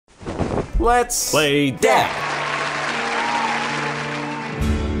Let's play Dat.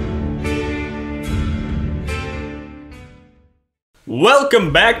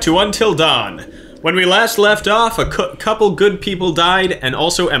 Welcome back to Until Dawn. When we last left off, a couple good people died, and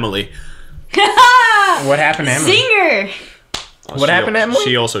also Emily. What happened to Emily? Zinger! What happened to Emily?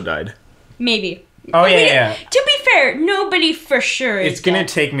 She also died. Maybe. Oh, yeah. To be fair, nobody for sure is It's gonna dead.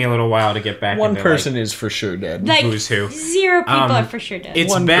 take me a little while to get back One into, person is for sure dead. Like, who's who. 0 people are for sure dead.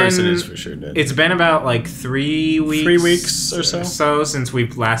 It's One been, person is for sure dead. It's been about, like, 3 weeks. 3 weeks or so? Since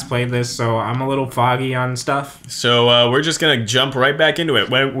we've last played this, so I'm a little foggy on stuff. So, we're just gonna jump right back into it.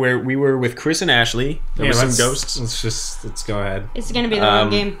 Where we were with Chris and Ashley. There were some ghosts. Let's go ahead. It's gonna be the long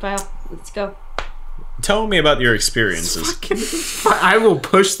game, pal. Let's go. Tell me about your experiences. I will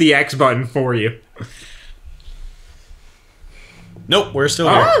push the X button for you. Nope, we're still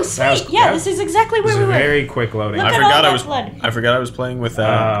here. Oh, sweet! Yeah, this is exactly where we were. Very quick loading. Look I at forgot all I that was. blood. I forgot I was playing with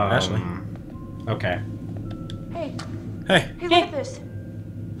Ashley. Okay. Hey, Hey. look at this.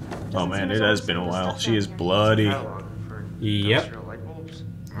 Oh man, it has been a while. She is bloody. Yep.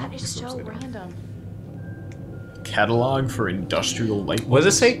 That is so random. Catalog for industrial light. What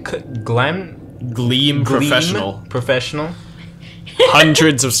does it say? Gleam Professional. Professional.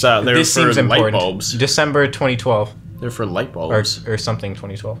 Hundreds of stuff. They're This for seems light important. bulbs. December 2012. They're for light bulbs. Or something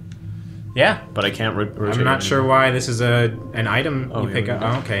 2012. Yeah. But I can't rotate. I'm not sure why this is an item you here pick we up. go.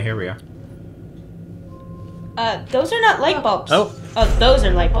 Oh, okay, here we go. Those are not light bulbs. Oh. Oh, those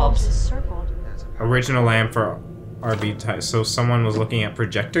are light Bulbs bulbs. is circled. Original lamp for RB type. So someone was looking at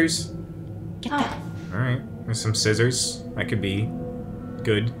projectors? Get that. Alright. There's some scissors. That could be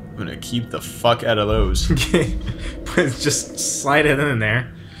good. I'm gonna keep the fuck out of those. Just slide it in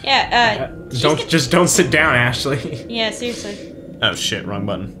there. Yeah, Don't sit down, Ashley. Yeah, seriously. Oh shit, wrong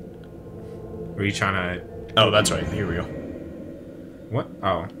button. Were you trying to... Oh, that's right. Here we go. What?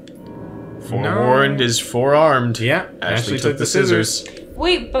 Oh. Forewarned is forearmed. Yeah, Ashley took the scissors.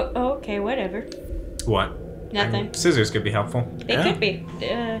 Wait, but oh, okay, whatever. What? Nothing. Scissors could be helpful. They Yeah. could be.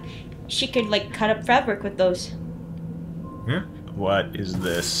 She could like cut up fabric with those. Yeah. What is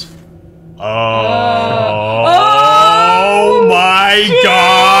this? Oh, Oh, my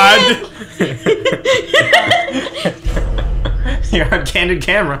god! You're on candid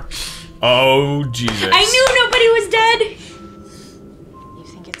camera. Oh Jesus! I knew nobody was dead. You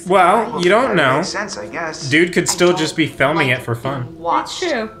think it's Well, you don't know. Makes sense, I guess. Dude could still just be filming it for fun. That's watched?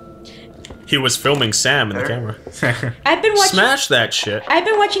 true. He was filming Sam in the camera. I've been watching. Smash that shit. I've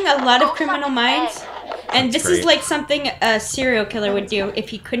been watching a lot of Criminal Minds, and this great. is like something a serial killer would do if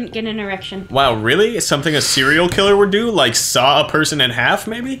he couldn't get an erection. Wow, really? Something a serial killer would do? Like saw a person in half,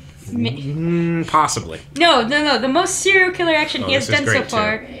 maybe? Possibly. No. The most serial killer action Oh, he has this is done so great, too.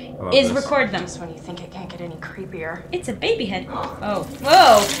 far I love is this. record them. Just when you think it can't get any creepier. It's a baby head. Oh.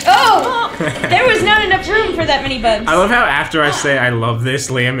 Whoa. Oh! There was not enough room for that many bugs. I love how after I say I love this,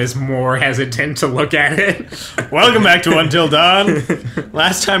 Liam is more hesitant to look at it. Welcome back to Until Dawn.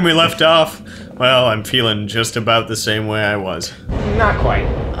 Last time we left off, well, I'm feeling just about the same way I was. Not quite.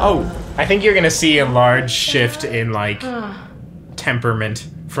 Oh, I think you're gonna see a large shift in, like, temperament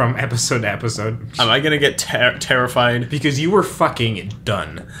from episode to episode. am I gonna get terrified? Because you were fucking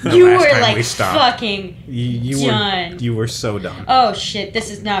done the You last were time we like stopped. fucking You done. you were so done. Oh shit, this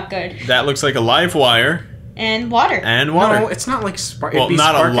is not good. That looks like a live wire And water. and water. No, it's not like spark. Well, it'd be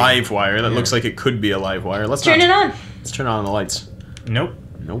not sparking. a live wire. That looks like it could be a live wire. Let's Turn not, it on. Let's turn on the lights. Nope.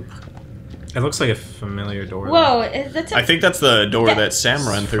 Nope. It looks like a familiar door. Whoa, that's a I think that's the door that Sam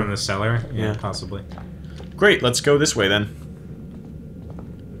ran From through. the cellar? Yeah. Possibly. Great, let's go this way then.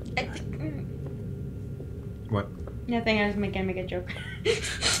 What? Nothing, I was gonna make a joke.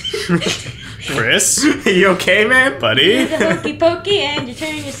 Chris, you okay, man? buddy, You're the hokey pokey and you're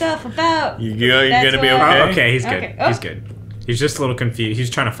turning yourself about. you That's gonna be what- okay? Oh, okay, he's good. Okay. Oh. He's good. He's just a little confused. He's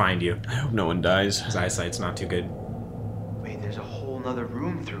trying to find you. I hope no one dies. His eyesight's not too good. Wait, there's a whole nother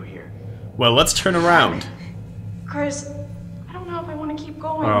room through here. Well, let's turn around. Chris, I don't know if I want to keep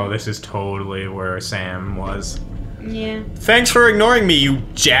going. Oh, this is totally where Sam was. Yeah. Thanks for ignoring me, you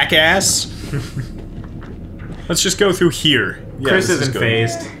jackass. Let's just go through here. Yeah, Chris this is isn't good.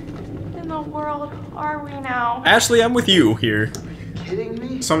 phased. In the world are we now? Ashley, I'm with you here. Kidding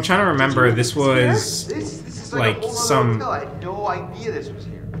me? So I'm trying to remember. This was This is like a whole other some- hotel. I had no idea this was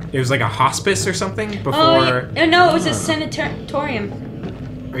here. it was like a hospice or something before. Oh, yeah. No, it was a sanatorium.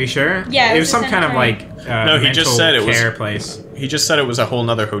 Are you sure? Yeah, it it was was a some kind of sanatorium. like No, he just mental said it was- care place. He just said it was a whole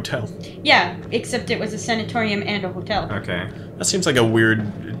nother hotel. Yeah, except it was a sanatorium and a hotel. Okay. That seems like a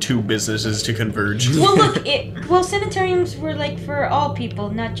weird two businesses to converge. Well, look, sanatoriums were like for all people,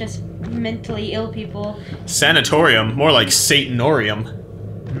 not just mentally ill people. Sanatorium, more like Satanorium.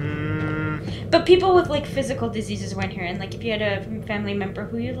 But people with like physical diseases went here, and like if you had a family member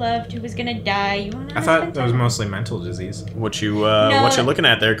who you loved who was gonna die, you want to. I thought that was mostly mental disease. What you looking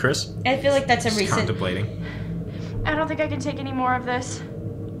at there, Chris? I feel like that's a Just recent. contemplating. I don't think I can take any more of this.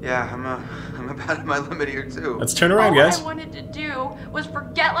 Yeah, I'm about at my limit here too. Let's turn around, All guys. I wanted to do was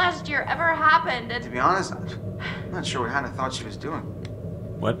forget last year ever happened. To be honest, I'm not sure what Hannah thought she was doing.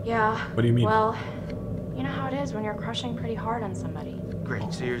 What? Yeah. What do you mean? Well, you know how it is when you're crushing pretty hard on somebody.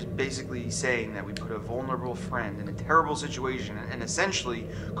 Great. So you're basically saying that we put a vulnerable friend in a terrible situation and essentially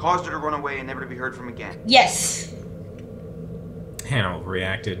caused her to run away and never to be heard from again. Yes. Hannah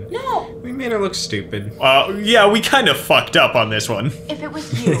overreacted. No. We made her look stupid. Yeah, we kind of fucked up on this one. If it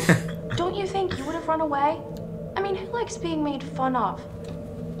was you, don't you think you would have run away? I mean, who likes being made fun of?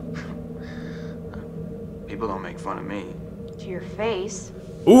 People don't make fun of me. To your face.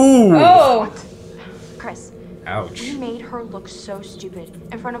 Ooh. Oh. Chris, Ouch. you made her look so stupid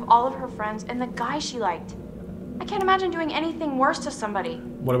in front of all of her friends and the guy she liked. I can't imagine doing anything worse to somebody.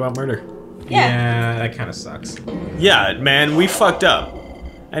 What about murder? Yeah. That kind of sucks. Yeah, man, we fucked up.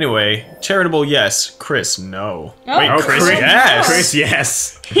 Anyway, charitable, yes. Chris, no. Oh. Wait, Oh, Chris, Chris, yes. Chris,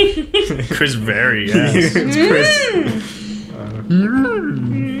 yes. Chris, very yes. It's Chris.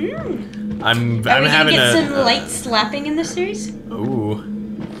 I'm Are we having gonna get a. some light slapping in this series? Ooh.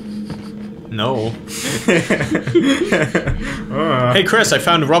 No. Hey, Hey, Chris, I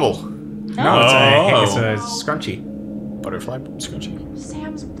found rubble. no, it's a scrunchie. Butterfly scrunchie.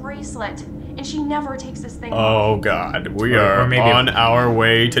 Sam's bracelet, and she never takes this thing off. Oh God, we Or are maybe on our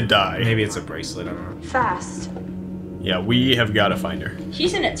way to die. Maybe it's a bracelet. I don't know. Fast. Yeah, we have got to find her.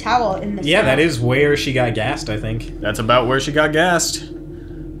 She's in a towel in this. Yeah, towel. that is where she got gassed, I think. That's about where she got gassed.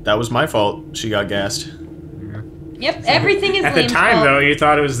 That was my fault. She got gassed. Yep, everything is At the Liam's time, fault. though, you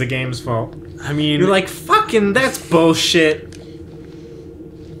thought it was the game's fault. I mean, You're like, fucking, that's bullshit.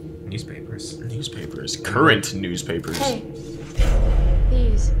 Newspapers. newspapers, current newspapers. Hey,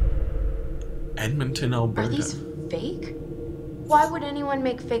 these, Edmonton, are Alberta. these fake? Why would anyone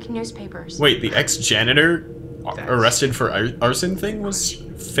make fake newspapers? Wait, the ex-janitor arrested for arson thing was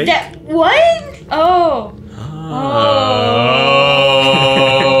fake? That what? Oh.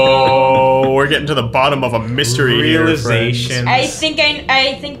 Oh, we're getting to the bottom of a mystery here, friends. Realization.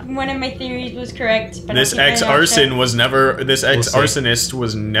 I think one of my theories was correct. But This ex-arsonist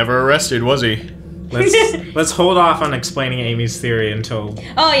was never arrested, was he? Let's hold off on explaining Amy's theory until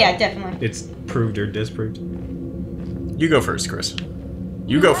Oh yeah, definitely. it's proved or disproved. You go first, Chris.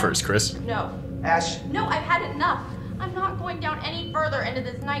 You go first, Chris. No. Ash, No, I've had enough. I'm not going down any further into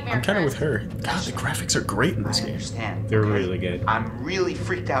this nightmare. I'm kind of with Chris. her. God, the graphics are great in I this game. understand. They're really good. I'm really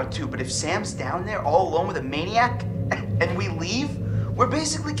freaked out too, but if Sam's down there all alone with a maniac and we leave, we're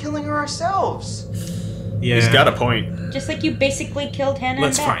basically killing her ourselves. Yeah. He's got a point. Just like you basically killed Hannah.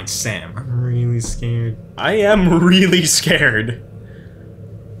 Let's and Beth. find Sam. I'm really scared. I am really scared.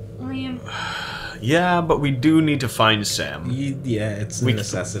 Liam. Yeah, but we do need to find Sam. Yeah, it's a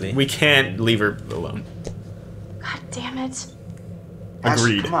necessity. We can't leave her alone. God damn it. Ash,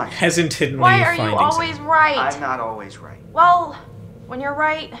 Agreed. come on. Hesitantly Why are you finding always right? I'm not always right. Well, when you're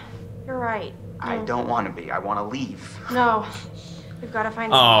right, you're right. I don't want to be. I want to leave. No. We've got to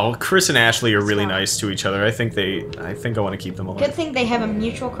find Oh, Chris and Ashley are really nice to each other. I think I want to keep them Good alive. thing they have a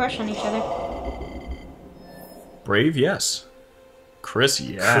mutual crush on each other. Brave, yes. Chris,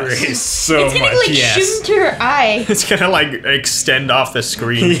 yes. Chris, so It's gonna much, like yes. shoot into her eye. It's gonna like extend off the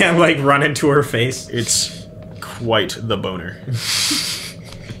screen. Yeah, like run into her face. It's quite the boner.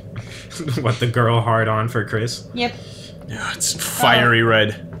 What, the girl hard on for Chris? Yep. Yeah, it's fiery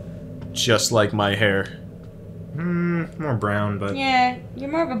red. Just like my hair. More brown, but Yeah, you're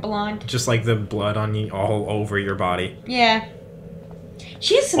more of a blonde. just like the blood on you all over your body. Yeah.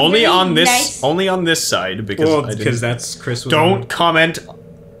 She has some Only really on this nice... only on this side because Well, I didn't. because that's Chris was Don't on- comment.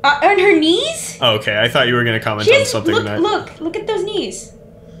 on her knees? Oh, okay, I thought you were gonna comment She on has, something look, that. look at those knees.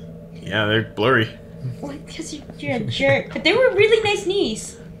 Yeah, they're blurry. Well, because you're a jerk. But they were really nice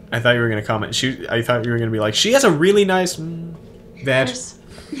knees. I thought you were gonna comment. I thought you were gonna be like, she has a really nice. that. Chris,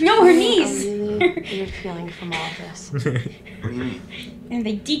 No, her a knees. really weird feeling from all of this. What do you mean? And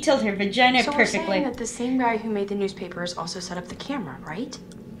they detailed her vagina So we're perfectly. saying that the same guy who made the newspapers also set up the camera, right?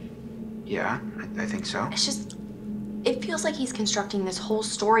 Yeah, I think so. It's just, it feels like he's constructing this whole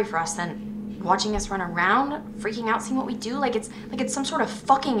story for us, then watching us run around, freaking out, seeing what we do, like it's some sort of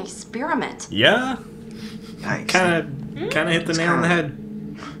fucking experiment. Yeah. Yikes. Kind of hit the nail on the head.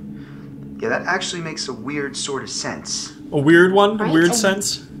 Yeah, that actually makes a weird sort of sense. A weird one. Right? Weird Oh.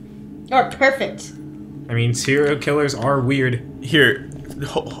 sense. Or perfect. I mean, serial killers are weird. Here,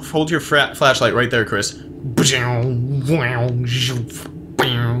 hold your flashlight right there, Chris.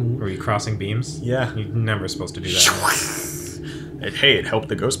 Were you crossing beams? Yeah. You're never supposed to do that. Hey, it helped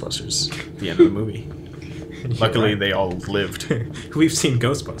the Ghostbusters at the end of the movie. Luckily, they all lived. We've seen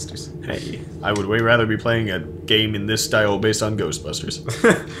Ghostbusters. Hey, I would way rather be playing a game in this style based on Ghostbusters.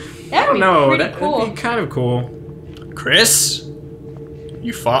 That would be pretty cool. That'd be kind of cool. Chris?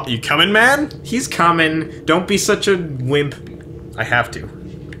 You coming, man? He's coming. Don't be such a wimp. I have to.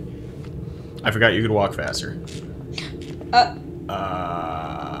 I forgot you could walk faster.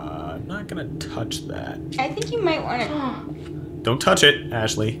 I'm not gonna touch that. I think you might want to. Don't touch it,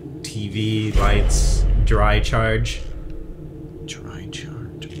 Ashley. TV, lights, dry charge. Dry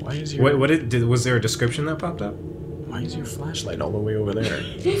charge. Why is your Was there a description that popped up? Why is your flashlight all the way over there?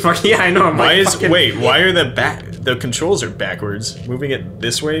 Fuck yeah, I know. Why are the controls are backwards? Moving it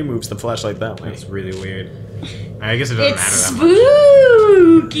this way moves the flashlight that way. That's really weird. I guess it doesn't matter It's that much.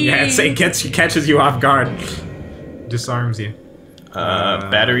 spooky. Yeah, it catches you off guard. Disarms you.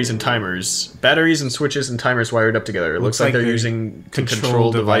 Batteries and timers. Batteries and switches and timers wired up together. It looks like they're using to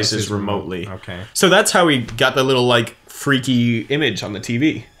control devices remotely. Okay. So that's how we got the little, like, freaky image on the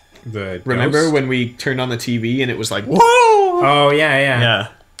TV. Remember when we turned on the TV and it was like, whoa! Oh, yeah. Yeah.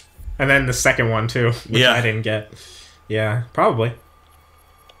 And then the second one, too, which I didn't get. Yeah, probably.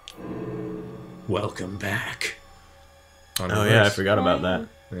 Welcome back. Oh, yeah, I forgot about that.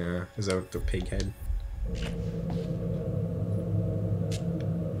 Yeah, is that the pig head?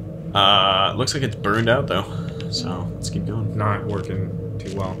 Looks like it's burned out, though. So, let's keep going. Not working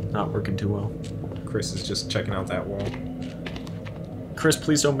too well. Not working too well. Chris is just checking out that wall. Chris,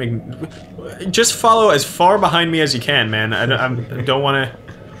 please don't make... Just follow as far behind me as you can, man. I don't want to...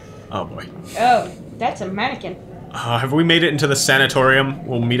 Oh, boy. Oh, that's a mannequin. Have we made it into the sanatorium?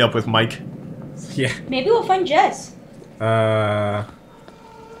 We'll meet up with Mike. Yeah. Maybe we'll find Jess. Oh,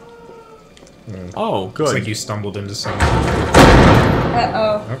 good. Looks like you stumbled into something.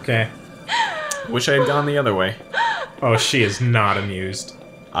 Uh-oh. Okay. Wish I had gone the other way. Oh, she is not amused.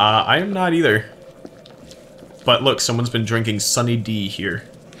 I am not either. But look, someone's been drinking Sunny D here.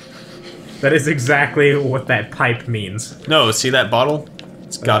 That is exactly what that pipe means. No, see that bottle?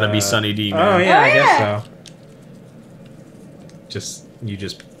 It's gotta be Sunny D, man. Oh, yeah, Oh, I guess yeah. so. You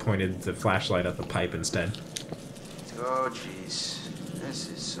just pointed the flashlight at the pipe instead. Oh, jeez. This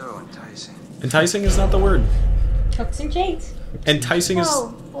is so enticing. Enticing is not the word. Hooks and chains. Enticing is...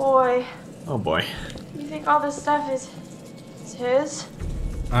 Oh boy. Oh, boy. You think all this stuff is his?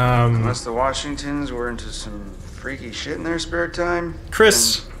 Unless the Washingtons were into some freaky shit in their spare time.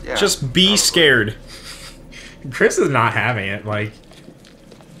 Chris, then, yeah, just be probably. scared. Chris is not having it. Like,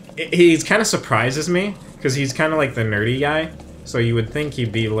 he's kind of surprises me because he's kind of like the nerdy guy. So you would think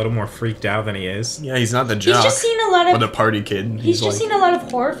he'd be a little more freaked out than he is. Yeah, he's not the jock. He's just seen a lot Or of. the party kid. He's just like, seen a lot of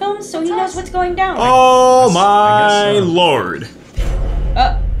horror films, so he knows what's going down. Oh I my guess so. lord.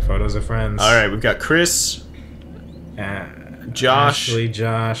 Photos of friends. Alright, we've got Chris, Josh. Ashley,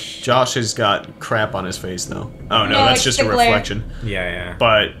 Josh. Josh has got crap on his face, though. Oh no, No, that's it's just a the glare. reflection. Yeah.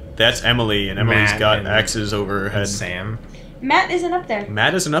 But that's Emily, and Emily's Matt got and- axes over her And head. Sam. Matt isn't up there.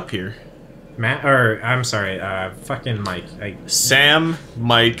 Matt isn't up here. I'm sorry, fucking Mike. Sam,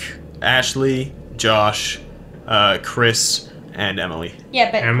 Mike, Ashley, Josh, Chris, and Emily.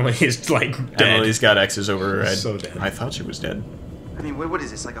 Yeah, but Emily is like dead. Emily's got X's over her head. So dead. I thought she was dead. I mean, what is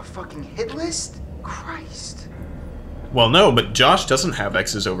this? Like a fucking hit list? Christ. Well, no, but Josh doesn't have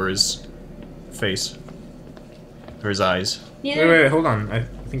X's over his face. Or his eyes. neither. Wait, hold on. I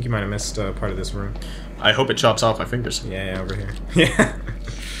think you might have missed part of this room. I hope it chops off my fingers. Yeah, over here. Yeah.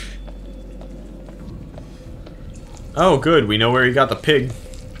 Oh, good. We know where he got the pig.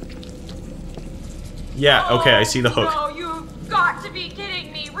 Yeah, okay, I see the hook. No, you've got to be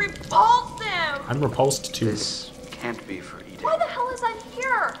kidding me. Repulse him. I'm repulsed too. This can't be for eating. Why the hell is that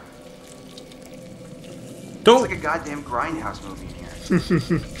here? It's Don't. like a goddamn grindhouse movie in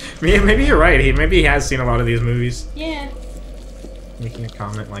here. Maybe you're right. Maybe he has seen a lot of these movies. Yeah. Making a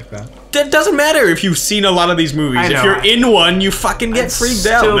comment like that. That doesn't matter if you've seen a lot of these movies. I know. If you're in one, you fucking get freaked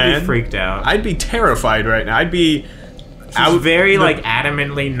out, Still man. be freaked out. I'd be terrified right now. I'd be. He's very like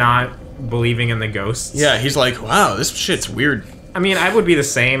adamantly not believing in the ghosts. Yeah, he's like, wow, this shit's weird. I mean, I would be the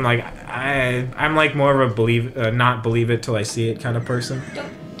same. Like, I'm like more of a not believe it till I see it kind of person.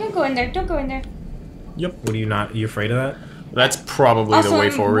 Don't go in there. Don't go in there. Yep. What are you not? Are you afraid of that? That's probably Also, the way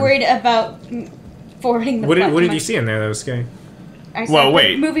I'm forward. worried about forwarding the What plot did, what too did you much. see in there that was scary? I said Well, the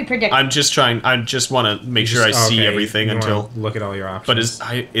wait. Movie prediction. I'm just trying. I just want to make sure I see Okay, everything you wanna until. look at all your options.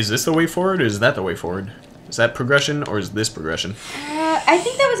 But is this the way forward, or is that the way forward? Is that progression, or is this progression? I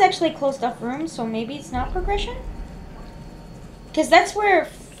think that was actually a closed off room, so maybe it's not progression. Because that's where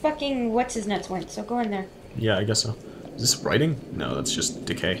fucking what's his nuts went. So go in there. Yeah, I guess so. Is this writing? No, that's just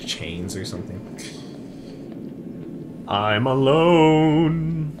decay. Chains or something. I'm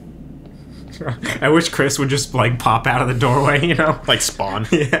alone. I wish Chris would just, like, pop out of the doorway, you know? Like Spawn.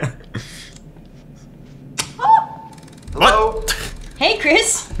 Yeah. Hello? What? Hey,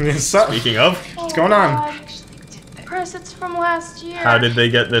 Chris. So, Speaking of, what's going on? Chris, it's from last year. how did they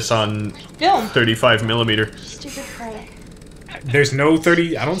get this on Film. 35mm. 35mm? Stupid prank. There's no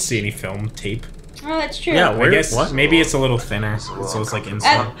 30... I don't see any film tape. Oh, that's true. Yeah, I where? guess What? maybe it's a little thinner, so it's like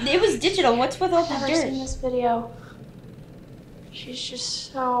inside. It was digital. What's with all the I've never seen dirt? this video. She's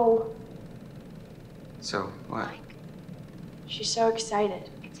just so... So, what? She's so excited.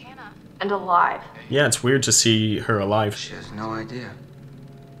 It's Hannah. And alive. Yeah, it's weird to see her alive. She has no idea.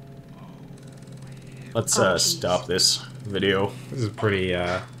 Let's Oh, jeez. stop this video. This is pretty,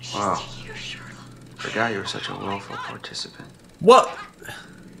 Wow. Forgot you were such a willful participant. What?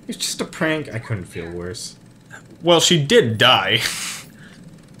 It's just a prank. I couldn't feel worse. Well, she did die.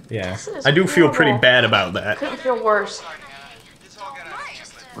 Yeah. This is I do feel pretty horrible. bad about that. Couldn't feel worse.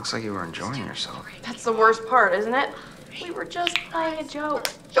 Looks like you were enjoying yourself. That's the worst part, isn't it? We were just playing a joke.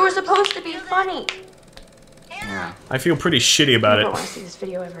 It was supposed to be funny. Yeah. I feel pretty shitty about I don't want it. to see this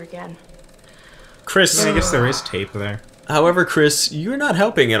video ever again. Chris, I guess there is tape there. however, Chris, you're not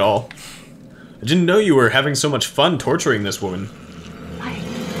helping at all. I didn't know you were having so much fun torturing this woman.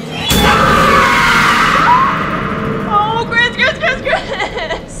 Oh, Chris!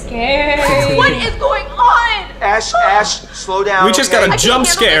 Scary. What is going on? Ash, slow down. We just okay? got a jump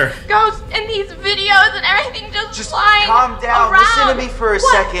scare. Ghosts and these videos and everything just flying calm down. around. Listen to me for a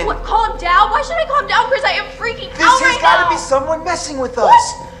second. What? Calm down? Why should I calm down, Chris? I am freaking This out has right got to now. be someone messing with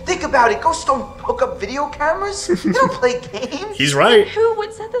us. Think about it. Ghosts don't hook up video cameras. They don't play games. He's right. Who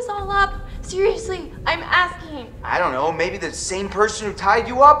would set this all up? Seriously, I'm asking. I don't know. Maybe the same person who tied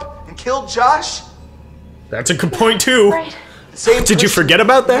you up and killed Josh. That's a good point, too. Right. The same Did you person forget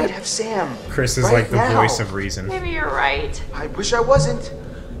about who might that? have Sam. Chris is right like the now. voice of reason. Maybe you're right. I wish I wasn't.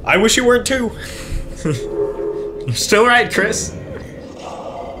 I wish you weren't, too. You're still right, Chris.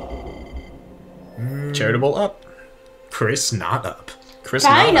 Charitable up. Chris not up. Chris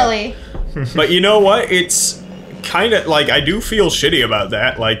not up. Finally. But you know what? It's kind of like I do feel shitty about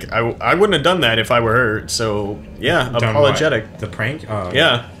that. Like I wouldn't have done that if I were her. So yeah, Done apologetic. what? The prank? Oh.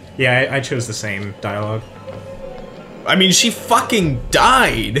 Yeah. Yeah, I chose the same dialogue. I mean, she fucking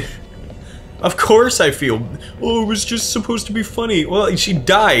died. Of course I feel. Oh, it was just supposed to be funny. Well, she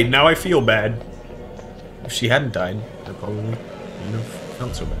died. Now I feel bad. If she hadn't died, I probably wouldn't have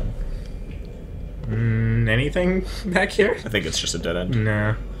felt so bad. Anything back here? I think it's just a dead end.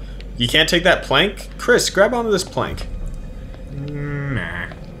 Nah. You can't take that plank? Chris, grab onto this plank. Nah.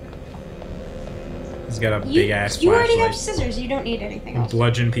 He's got a You, big ass you already have flashlight. scissors. You don't need anything else.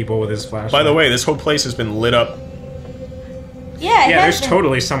 Bludgeon people with his flashlight. By the way, this whole place has been lit up. Yeah, yeah, there's been.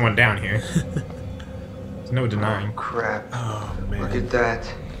 totally someone down here. There's no denying. Crap. Oh, man. Look at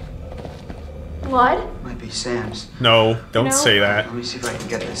that. Blood? Might be Sam's. No, don't No. say that. Let me see if I can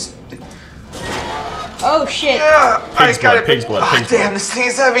get this. Oh shit. Yeah, Pig's blood, pig's blood, Ah, pig's blood. damn, this thing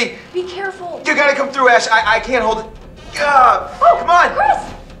is heavy. Be careful. You gotta come through, Ash. I can't hold it. Oh, come on.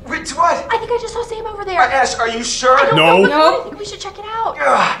 Chris! Wait, what? I think I just saw Sam over there. Ash, are you sure? I don't No. know, but No. I think we should check it out.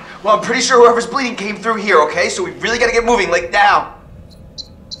 Well, I'm pretty sure whoever's bleeding came through here, okay? So we really gotta get moving, like now.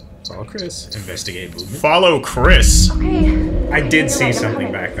 Follow Chris. Investigate movement. Follow Chris. Okay. I did see I'm something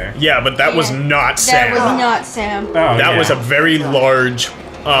coming. back there. Yeah, but that was Yeah. not That Sam. was not Sam. Oh, That yeah. was a very large.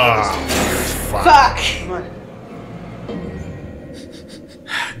 Fuck. Come on.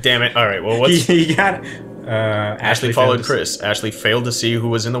 Damn it. Alright, well, what's. He got. Ashley followed Chris. Ashley failed to see who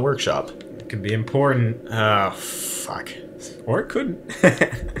was in the workshop. It could be important, Oh, fuck. or it couldn't.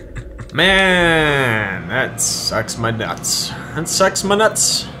 Man, that sucks my nuts. That sucks my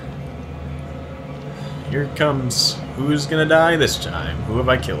nuts. Here it comes. Who's gonna die this time? Who have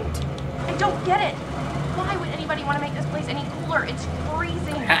I killed? I don't get it. Why would anybody want to make this place any cooler? It's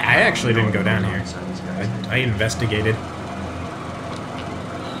freezing. I actually didn't go down here. I investigated.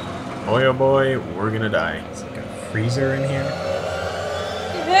 Boy, oh boy, we're gonna die. It's like a freezer in here.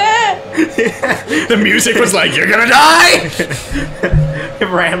 The music was like, you're gonna die! It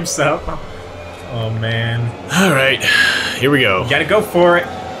ramps up. Oh man. Alright, here we go. Gotta go for it.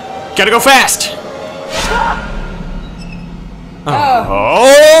 Gotta go fast! Oh.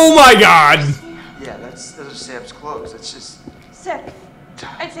 Oh my god! Yeah, those are Sam's clothes. That's just. Sick.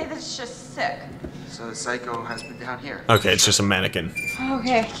 I'd say this is just sick. So the psycho has been down here. Okay, it's just a mannequin.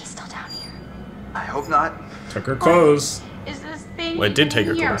 Okay. He's still down here. I hope not. Took her clothes. Is this thing Well, it did take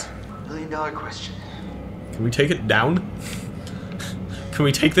her here? clothes. $1 million question. Can we take it down? Can Can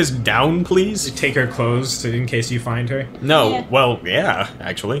we take this down, please? Take her clothes in case you find her. No. Yeah. Well, yeah,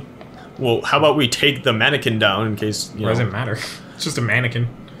 actually. Well, how about we take the mannequin down in case, you What does know... it matter? It's just a mannequin.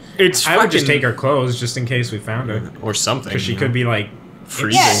 It's I would just fucking- take her clothes just in case we found her. Or something. Because she you could know? be like...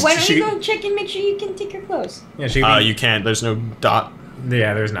 freezing. Yeah, why don't She- you go check and make sure you can take your clothes? Yeah, she could be... You can't. There's no dot.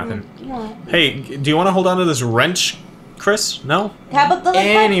 Yeah, there's nothing. What? Hey, do you want to hold on to this wrench, Chris? No? How about the lead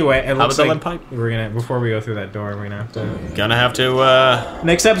pipe? Anyway, it looks about the like lead pipe? we're gonna... Before we go through that door, we're gonna have to... Gonna have to,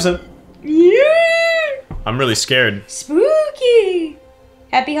 Next episode. Yeah! I'm really scared. Spooky!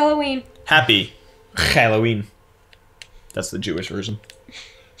 Happy Halloween. Happy Halloween. That's the Jewish version.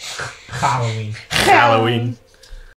 Halloween. Halloween.